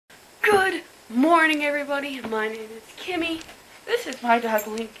Good morning, everybody. My name is Kimmy. This is my dog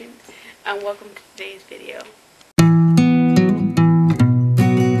Lincoln, and welcome to today's video.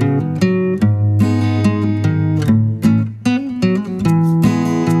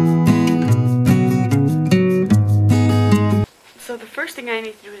 So the first thing I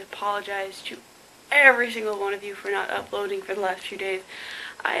need to do is apologize to every single one of you for not uploading for the last few days.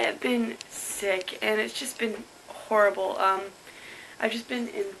 I have been sick, and it's just been horrible. I've just been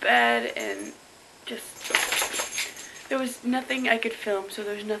in bed, and there was nothing I could film, so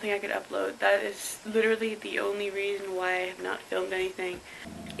there's nothing I could upload. That is literally the only reason why I have not filmed anything.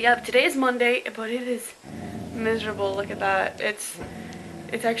 Yeah, today is Monday, but it is miserable. Look at that. It's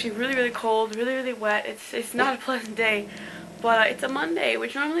actually really cold, really wet. It's not a pleasant day, but it's a Monday,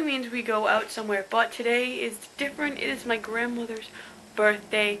 which normally means we go out somewhere. But today is different. It is my grandmother's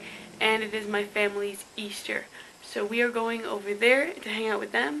birthday, and it is my family's Easter. So we are going over there to hang out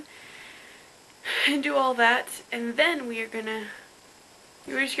with them and do all that, and then we're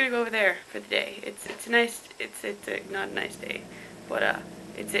just gonna go over there for the day. It's not a nice day, but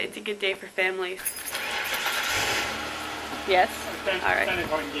it's a good day for families. Yes. All right. Don't know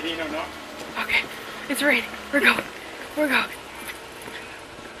if I can get in or not. Okay. It's raining. We're going.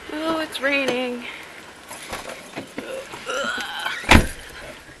 Oh, it's raining.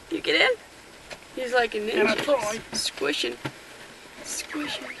 You get in? He's like a ninja. Squishing.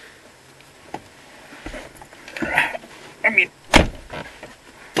 I mean,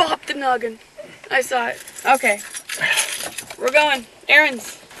 Pop the noggin. I saw it. Okay. We're going.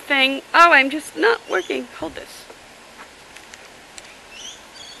 Errands. Thing. Oh, I'm just not working. Hold this.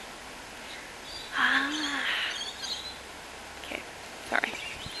 Okay. Sorry.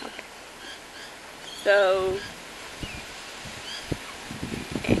 Okay. So,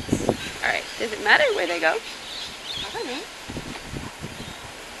 alright. Does it matter where they go? I don't know.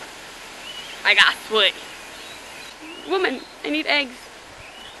 I got wood. Woman, I need eggs.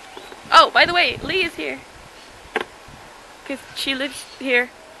 Oh, by the way, Lee is here. Because she lives here.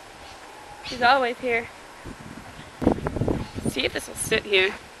 She's always here. See if this will sit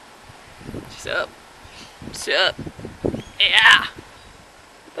here. Sup. Yeah.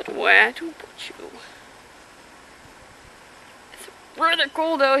 But where to put you? It's rather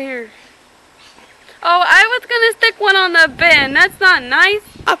cold out here. Oh, I was gonna stick one on the bin. That's not nice.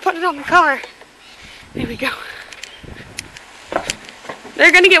 I'll put it on the car. There we go.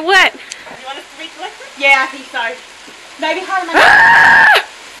 They're gonna get wet. You want us to recollect it? Yeah, I think so. Maybe hard on my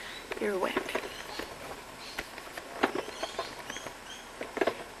You're wet.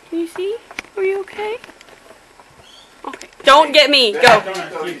 Can you see? Are you okay? Okay. Don't get me. Go.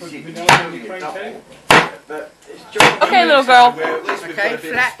 Okay, little girl. Okay,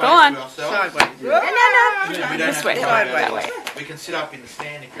 flat. Go on. Sideways. No. This way. That way. We can sit up in the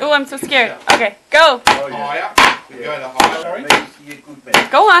stand. Oh, I'm so scared. Okay, go. Higher. We go the higher.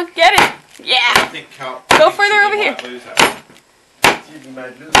 Go on. Get it. Yeah. Go further over here. Hit it.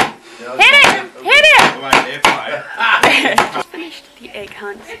 Just finished the egg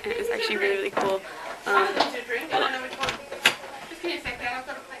hunt, and it was actually really cool.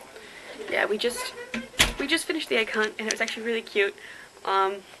 Yeah, we just finished the egg hunt, and it was actually really cute.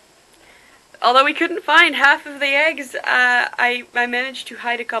 Although we couldn't find half of the eggs, I managed to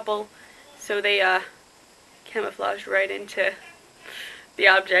hide a couple, so they camouflaged right into the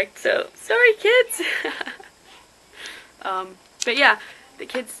object. So sorry, kids. But yeah, the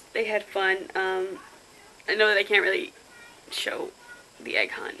kids, they had fun. I know that I can't really show the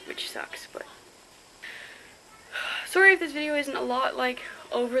egg hunt, which sucks, but sorry if this video isn't a lot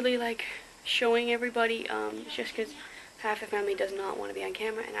overly showing everybody. It's just because half the family does not want to be on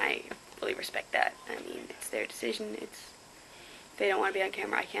camera, and I fully respect that. I mean, it's their decision. If they don't want to be on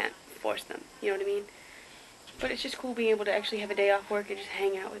camera, I can't force them. You know what I mean? But it's just cool being able to actually have a day off work and just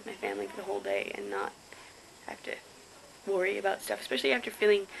hang out with my family for the whole day and not have to worry about stuff, especially after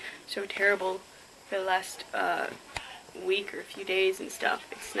feeling so terrible for the last week or a few days and stuff.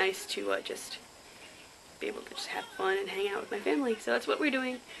 It's nice to just be able to just have fun and hang out with my family. So that's what we're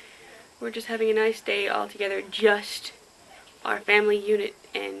doing. We're just having a nice day all together, just our family unit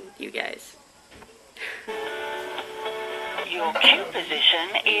and you guys. Your cue position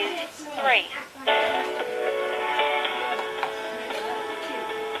is 3.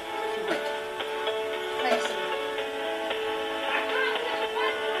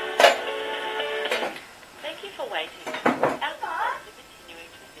 Thank you for waiting. Our staff are continuing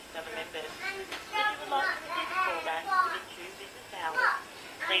to assist other members. If you would like to assist callback within 2 business hours,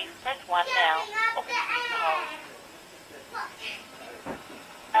 please press 1 now or continue to hold.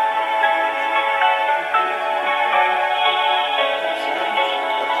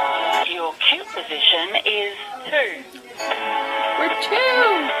 is 2. We're 2.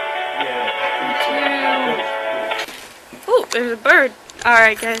 Oh, there's a bird.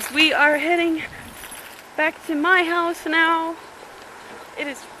 Alright guys, we are heading back to my house now. It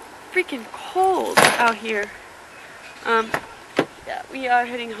is freaking cold out here. Yeah, we are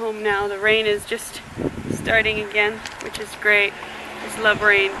heading home now. The rain is just starting again, which is great. I just love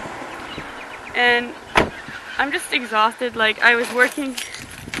rain. And I'm just exhausted. Like, I was working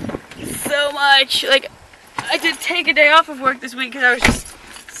so much. Like, I did take a day off of work this week because I was just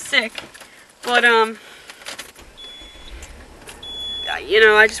sick. But, you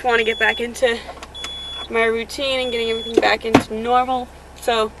know, I just want to get back into my routine and getting everything back into normal.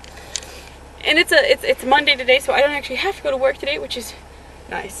 So, and it's Monday today, so I don't actually have to go to work today, which is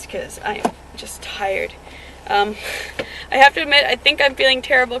nice because I am just tired. I have to admit, I think I'm feeling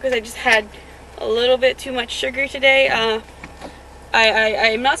terrible because I just had a little bit too much sugar today.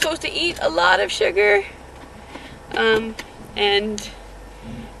 I'm not supposed to eat a lot of sugar. And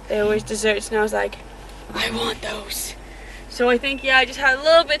there was desserts, and I was like, I want those. So I think, yeah, I just had a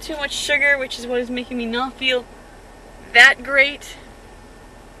little bit too much sugar, which is what is making me not feel that great.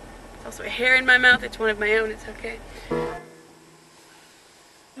 There's also a hair in my mouth. It's one of my own. It's okay.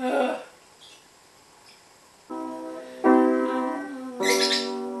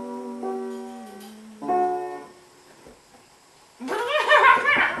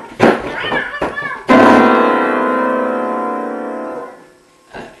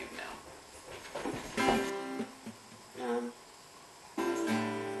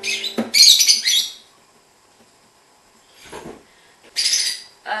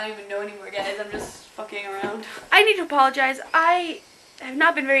 I don't even know anymore, guys. I'm just fucking around. I need to apologize. I have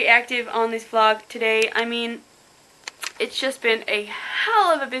not been very active on this vlog today. I mean, it's just been a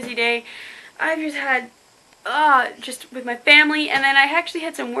hell of a busy day. I've just had, just with my family, and then I actually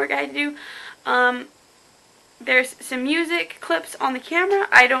had some work I had to do. There's some music clips on the camera.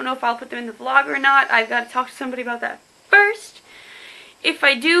 I don't know if I'll put them in the vlog or not. I've got to talk to somebody about that first. If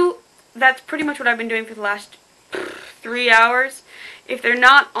I do, that's pretty much what I've been doing for the last 3 hours. If they're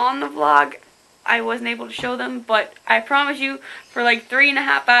not on the vlog, I wasn't able to show them, but I promise you, for like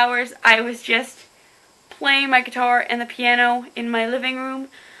 3.5 hours, I was just playing my guitar and the piano in my living room,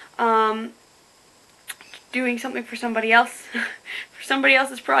 doing something for somebody else, for somebody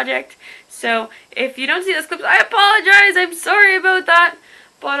else's project. So, if you don't see those clips, I apologize, I'm sorry about that.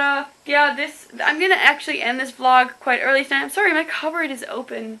 But, yeah, I'm gonna actually end this vlog quite early tonight. I'm sorry, my cupboard is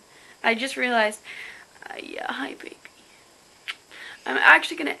open. I just realized. Yeah, hi, baby. I'm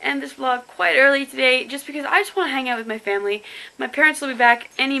actually going to end this vlog quite early today just because I just want to hang out with my family. My parents will be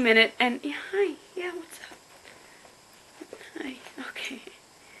back any minute, and yeah, hi, yeah, what's up? Hi, okay.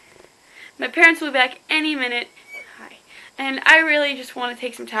 My parents will be back any minute. Hi. And I really just want to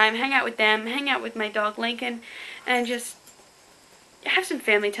take some time, hang out with them, hang out with my dog Lincoln, and just have some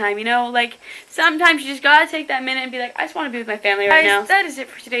family time, you know? Like, sometimes you just gotta take that minute and be like, I just want to be with my family right now. That is it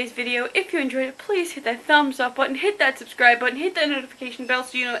for today's video. If you enjoyed it, please hit that thumbs up button, hit that subscribe button, hit that notification bell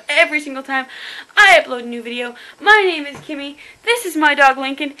so you know every single time I upload a new video. My name is Kimmy, this is my dog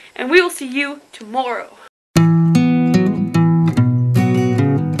Lincoln, and we will see you tomorrow.